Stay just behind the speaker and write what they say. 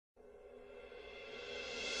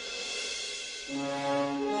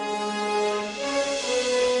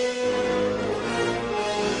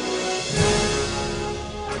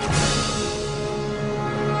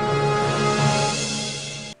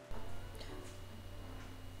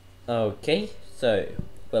Okay, so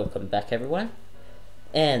welcome back everyone.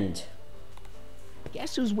 And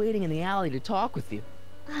Guess who's waiting in the alley to talk with you?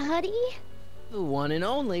 Huddy? The one and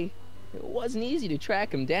only. It wasn't easy to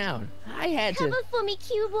track him down. I had to... Cover for me,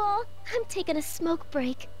 cue ball. I'm taking a smoke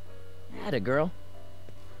break. Atta girl.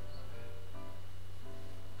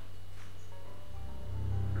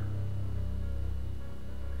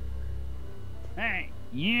 Hey,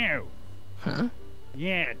 you! Huh?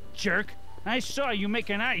 Yeah, jerk. I saw you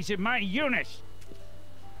making eyes at my Eunice.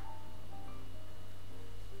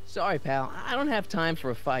 Sorry, pal. I don't have time for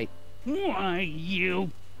a fight. Why, you...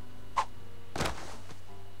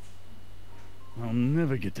 I'll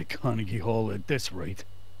never get to Carnegie Hall at this rate.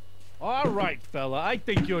 All right, fella. I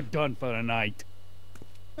think you're done for the night.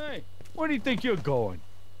 Hey, where do you think you're going?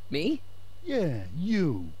 Me? Yeah,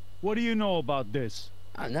 you. What do you know about this?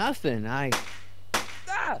 Nothing.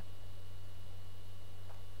 Ah!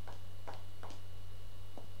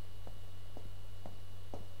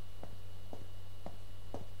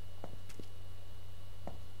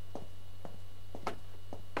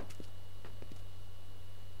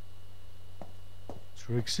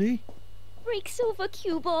 Trixie? Breaks over,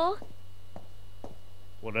 cue ball.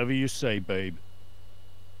 Whatever you say, babe.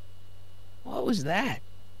 What was that?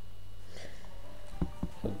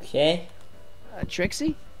 okay.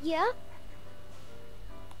 Trixie? Yeah?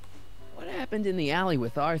 What happened in the alley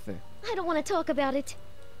with Arthur? I don't want to talk about it.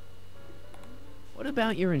 What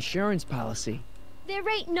about your insurance policy? There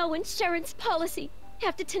ain't no insurance policy.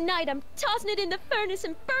 After tonight, I'm tossing it in the furnace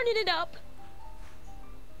and burning it up.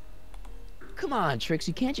 Come on,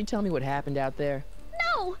 Trixie, can't you tell me what happened out there?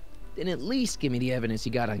 No! Then at least give me the evidence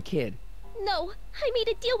you got on Kid. No, I made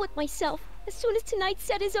a deal with myself. As soon as tonight's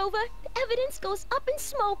set is over, the evidence goes up in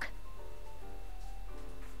smoke.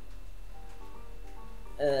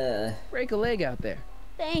 Break a leg out there.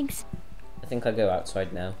 Thanks. I think I'll go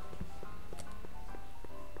outside now.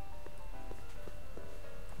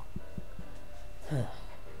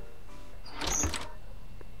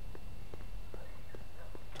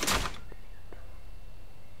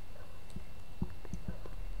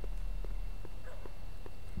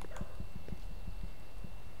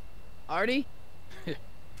 Artie?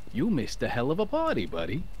 You missed a hell of a party,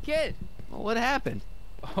 buddy. Kid! Well, what happened?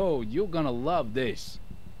 Oh, you're gonna love this.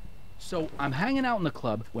 So, I'm hanging out in the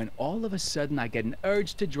club when all of a sudden I get an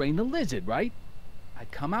urge to drain the lizard, right? I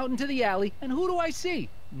come out into the alley, and who do I see?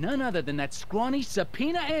 None other than that scrawny,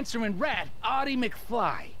 subpoena-answering rat, Artie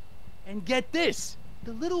McFly. And get this!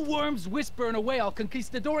 The little worm's whispering away all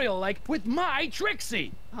conquistadorial like with my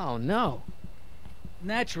Trixie! Oh, no.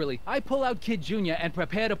 Naturally, I pull out Kid Jr. and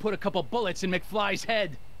prepare to put a couple bullets in McFly's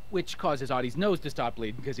head, which causes Artie's nose to start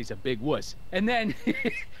bleeding because he's a big wuss. And then,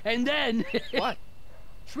 and then... What?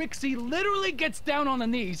 Trixie literally gets down on her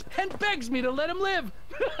knees and begs me to let him live.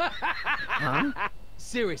 Huh?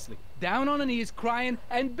 Seriously, down on her knees crying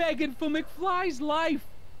and begging for McFly's life.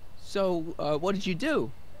 So, what did you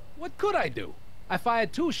do? What could I do? I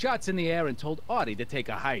fired 2 shots in the air and told Artie to take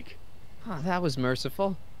a hike. Oh, that was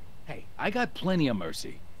merciful. Hey, I got plenty of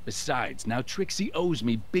mercy. Besides, now Trixie owes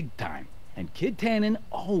me big time. And Kid Tannen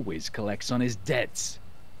always collects on his debts.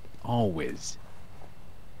 Always.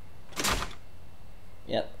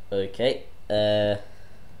 Yep, okay. So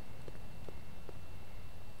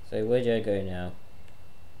where do I go now?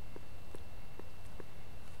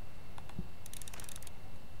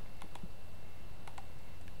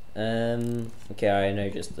 Okay, I know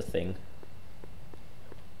just the thing.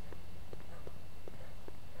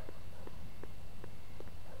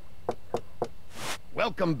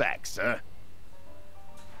 Welcome back, sir.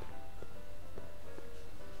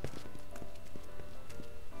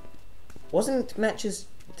 Wasn't matches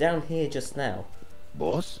down here just now?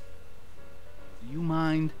 Boss? Do you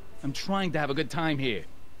mind? I'm trying to have a good time here.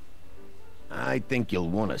 I think you'll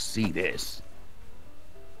want to see this.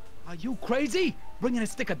 Are you crazy? Bringing a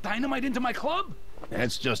stick of dynamite into my club?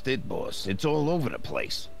 That's just it, boss. It's all over the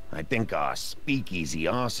place. I think our speakeasy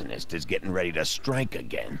arsonist is getting ready to strike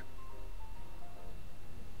again.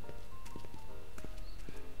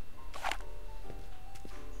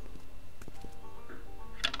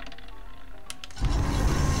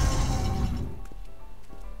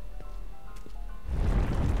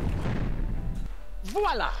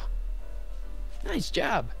 Voila! Nice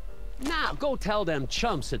job. Now go tell them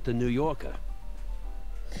chumps at the New Yorker.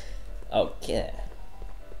 Okay.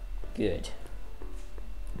 Good.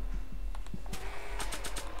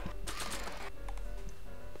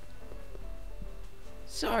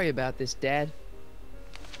 Sorry about this, Dad.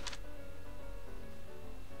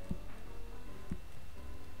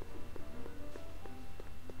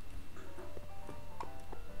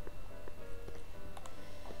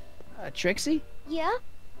 Trixie? Yeah?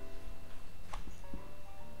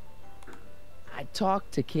 I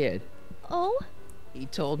talked to Kid. Oh? He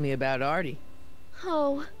told me about Artie.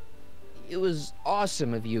 Oh. It was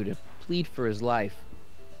awesome of you to plead for his life.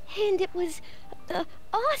 And it was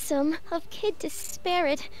awesome of Kid to spare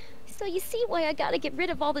it. So you see why I gotta get rid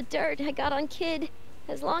of all the dirt I got on Kid.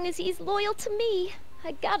 As long as he's loyal to me,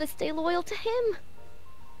 I gotta stay loyal to him.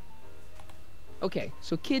 Okay,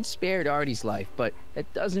 so Kid spared Artie's life, but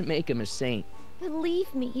that doesn't make him a saint.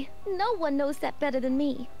 Believe me, no one knows that better than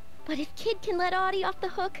me. But if Kid can let Artie off the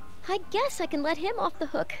hook, I guess I can let him off the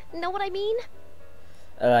hook. Know what I mean?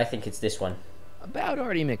 I think it's this one. About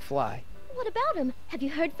Artie McFly. What about him? Have you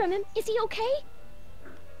heard from him? Is he okay?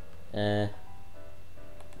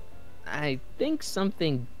 I think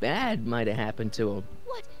something bad might have happened to him.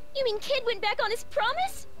 What? You mean Kid went back on his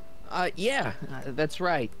promise? Yeah, that's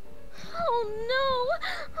right. Oh no!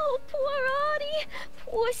 Oh, poor Artie!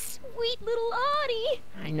 Poor sweet little Artie!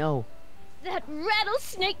 I know. That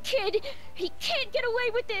rattlesnake Kid! He can't get away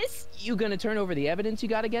with this! You gonna turn over the evidence you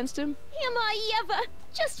got against him? Am I ever?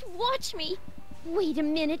 Just watch me! Wait a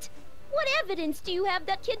minute. What evidence do you have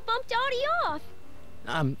that Kid bumped Artie off?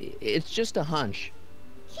 It's just a hunch.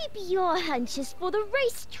 Keep your hunches for the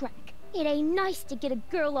racetrack. It ain't nice to get a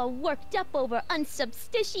girl all worked up over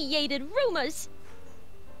unsubstantiated rumors.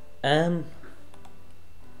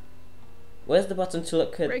 Where's the button to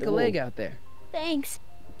look at Break the a wall? leg out there. Thanks.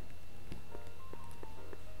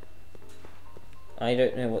 I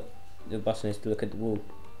don't know what the button is to look at the wall.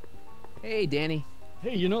 Hey, Danny.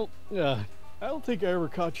 Hey, you know, I don't think I ever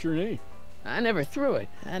caught your name. I never threw it,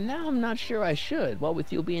 and now I'm not sure I should, what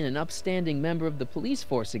with you being an upstanding member of the police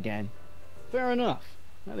force again. Fair enough.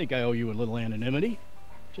 I think I owe you a little anonymity.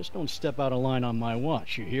 Just don't step out of line on my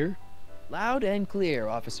watch, you hear? Loud and clear,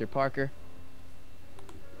 Officer Parker.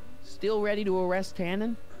 Still ready to arrest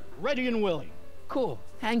Tannen? Ready and willing. Cool.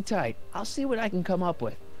 Hang tight. I'll see what I can come up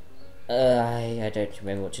with. I don't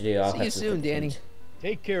remember what to do. I'll See have you to soon, look at the Danny. hint.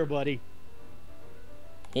 Take care, buddy.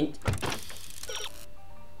 Hint.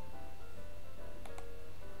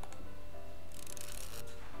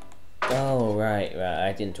 Oh, right.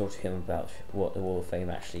 I didn't talk to him about what the Wall of Fame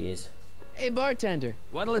actually is. Hey, bartender.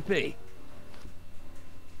 What'll it be?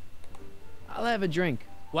 I'll have a drink.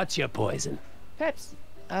 What's your poison? Peps.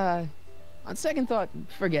 On second thought,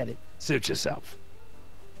 forget it. Suit yourself.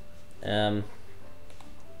 So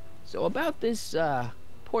about this,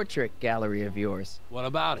 portrait gallery of yours. What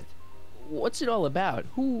about it? What's it all about?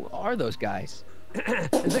 Who are those guys?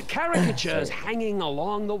 The caricatures hanging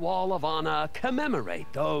along the wall of honor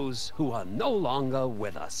commemorate those who are no longer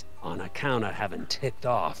with us on account of having ticked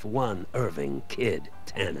off one Irving Kid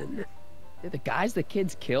Tannen. They're the guys the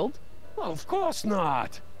kids killed? Well, of course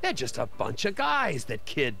not. They're just a bunch of guys that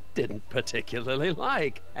Kid didn't particularly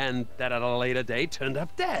like, and that at a later date turned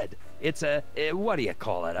up dead. It's a what do you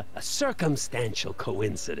call it? A circumstantial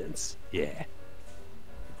coincidence. Yeah.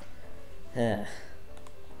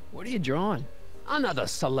 What are you drawing? Another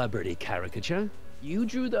celebrity caricature. You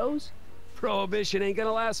drew those? Prohibition ain't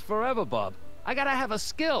gonna last forever, Bub. I gotta have a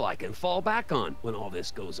skill I can fall back on when all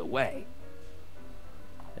this goes away.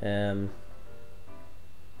 Do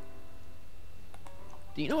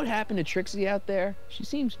you know what happened to Trixie out there? She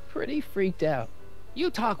seems pretty freaked out. You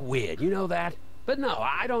talk weird, you know that? But no,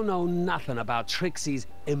 I don't know nothing about Trixie's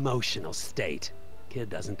emotional state. Kid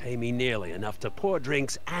doesn't pay me nearly enough to pour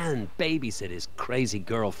drinks and babysit his crazy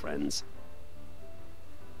girlfriends.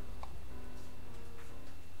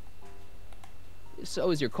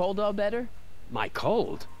 So is your cold all better? My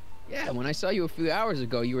cold? Yeah, when I saw you a few hours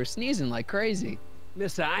ago, you were sneezing like crazy.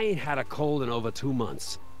 Mister, I ain't had a cold in over 2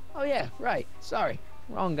 months. Oh yeah, right. Sorry.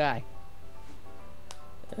 Wrong guy.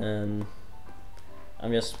 I'm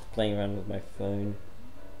just playing around with my phone.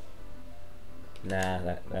 Nah,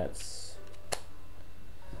 that's...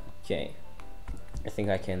 Okay. I think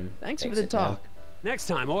I can Thanks for fix the it now. talk. Next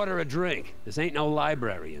time, order a drink. This ain't no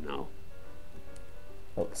library, you know.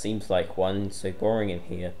 Well, it seems like one, so boring in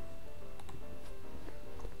here.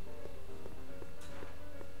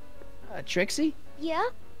 Trixie? Yeah?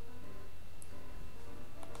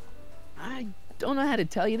 I don't know how to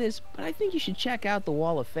tell you this, but I think you should check out the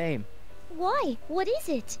Wall of Fame. Why? What is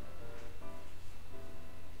it?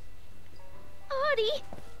 Artie!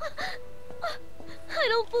 I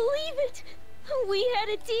don't believe it! We had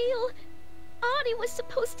a deal! Artie was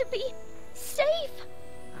supposed to be safe!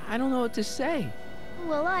 I don't know what to say.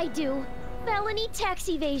 Well, I do. Felony tax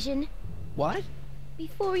evasion. What?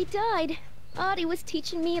 Before he died, Artie was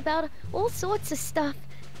teaching me about all sorts of stuff.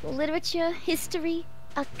 Literature, history,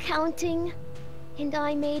 accounting. And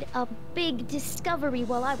I made a big discovery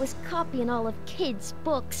while I was copying all of Kid's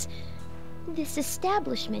books. This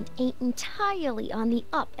establishment ain't entirely on the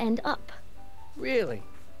up and up. Really?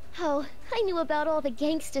 Oh, I knew about all the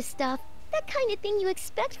gangster stuff. That kind of thing you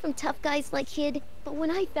expect from tough guys like Kid. But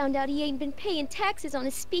when I found out he ain't been paying taxes on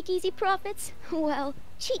his speakeasy profits, well,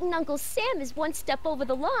 cheating Uncle Sam is one step over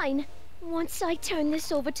the line. Once I turn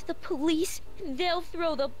this over to the police, they'll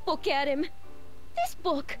throw the book at him. This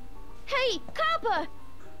book! Hey, copper!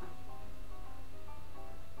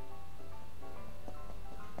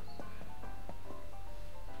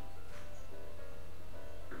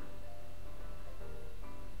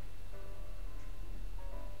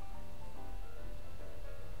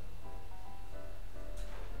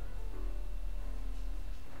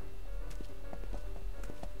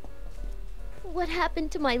 What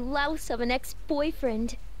happened to my louse of an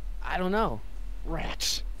ex-boyfriend? I don't know.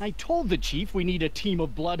 Rats. I told the chief we need a team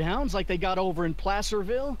of bloodhounds like they got over in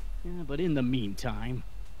Placerville. Yeah, but in the meantime...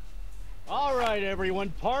 All right, everyone,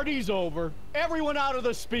 party's over. Everyone out of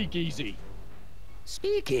the speakeasy.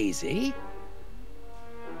 Speakeasy?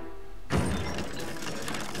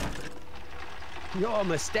 You're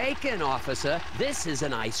mistaken, officer. This is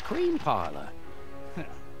an ice cream parlor.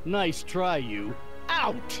 Nice try, you.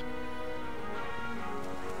 Out!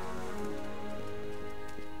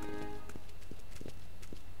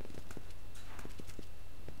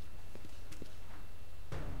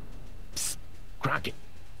 Crockett.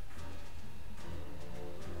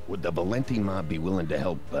 Would the Valenti mob be willing to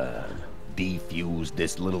help, defuse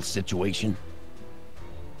this little situation?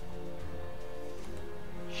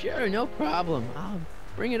 Sure, no problem. I'll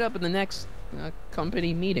bring it up in the next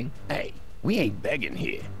company meeting. Hey, we ain't begging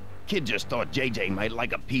here. Kid just thought JJ might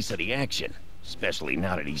like a piece of the action. Especially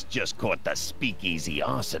now that he's just caught the speakeasy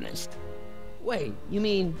arsonist. Wait, you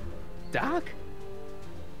mean Doc?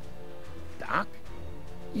 Doc?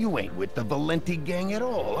 You ain't with the Valenti gang at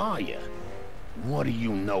all, are you? What do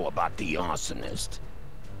you know about the arsonist?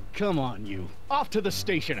 Come on, you. Off to the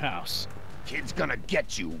station house. Kid's gonna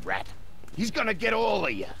get you, rat. He's gonna get all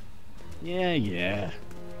of you. Yeah.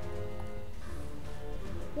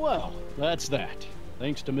 Well, that's that.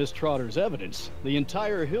 Thanks to Miss Trotter's evidence, the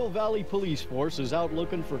entire Hill Valley police force is out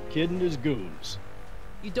looking for Kid and his goons.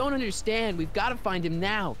 You don't understand. We've got to find him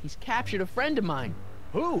now. He's captured a friend of mine.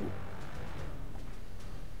 Who?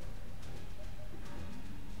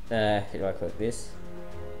 Do I click this?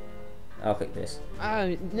 I'll click this.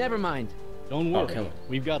 Never mind. Don't worry. come on.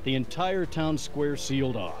 We've got the entire town square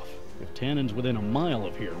sealed off. If Tannen's within a mile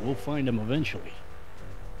of here, we'll find him eventually.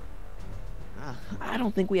 I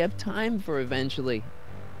don't think we have time for eventually.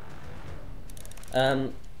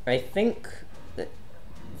 I think that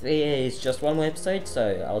there is just one more episode,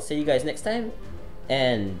 so I'll see you guys next time,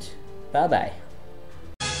 and bye-bye.